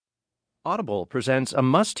Audible presents a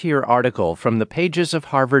must-hear article from the pages of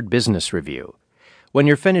Harvard Business Review. When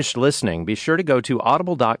you're finished listening, be sure to go to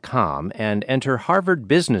audible.com and enter Harvard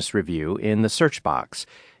Business Review in the search box.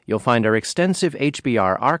 You'll find our extensive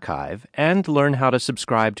HBR archive and learn how to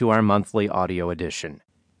subscribe to our monthly audio edition.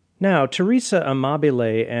 Now, Teresa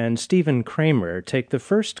Amabile and Stephen Kramer take the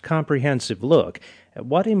first comprehensive look at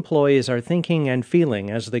what employees are thinking and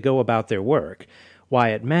feeling as they go about their work,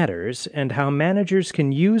 why it matters, and how managers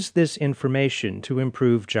can use this information to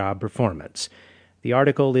improve job performance. The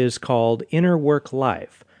article is called Inner Work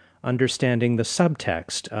Life: Understanding the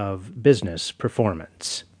Subtext of Business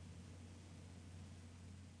Performance.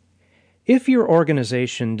 If your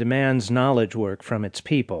organization demands knowledge work from its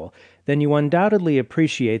people, then you undoubtedly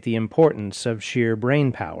appreciate the importance of sheer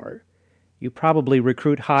brain power. You probably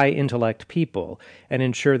recruit high-intellect people and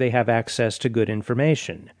ensure they have access to good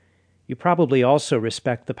information. You probably also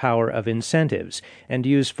respect the power of incentives and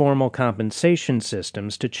use formal compensation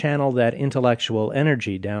systems to channel that intellectual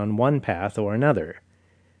energy down one path or another.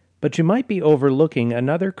 But you might be overlooking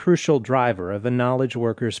another crucial driver of a knowledge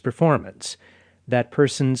worker's performance: that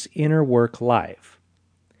person's inner work life.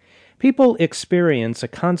 People experience a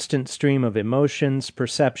constant stream of emotions,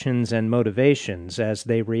 perceptions, and motivations as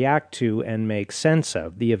they react to and make sense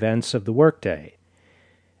of the events of the workday.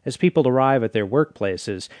 As people arrive at their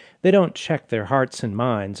workplaces, they don't check their hearts and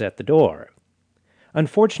minds at the door.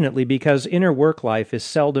 Unfortunately, because inner work life is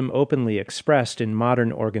seldom openly expressed in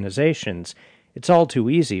modern organizations, it's all too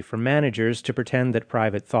easy for managers to pretend that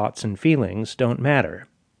private thoughts and feelings don't matter.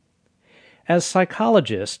 As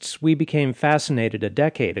psychologists, we became fascinated a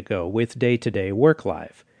decade ago with day-to-day work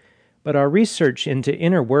life. But our research into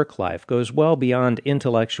inner work life goes well beyond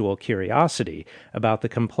intellectual curiosity about the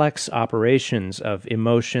complex operations of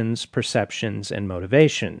emotions, perceptions, and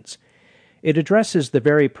motivations. It addresses the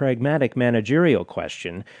very pragmatic managerial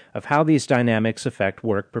question of how these dynamics affect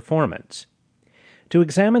work performance. To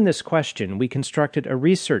examine this question, we constructed a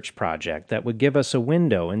research project that would give us a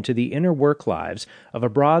window into the inner work lives of a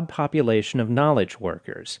broad population of knowledge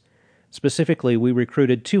workers. Specifically, we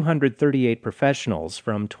recruited 238 professionals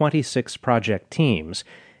from 26 project teams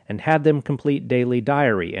and had them complete daily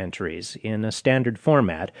diary entries in a standard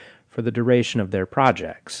format for the duration of their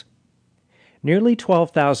projects. Nearly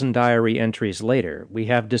 12,000 diary entries later, we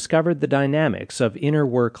have discovered the dynamics of inner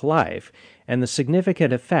work life and the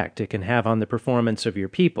significant effect it can have on the performance of your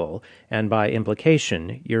people and, by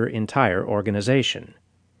implication, your entire organization.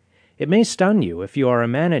 It may stun you if you are a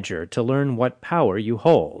manager to learn what power you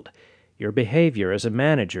hold. Your behavior as a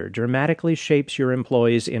manager dramatically shapes your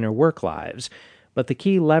employees' inner work lives, but the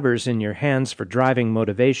key levers in your hands for driving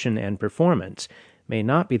motivation and performance may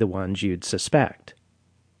not be the ones you'd suspect.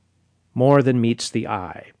 More than meets the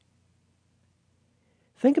eye.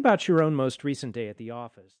 Think about your own most recent day at the office.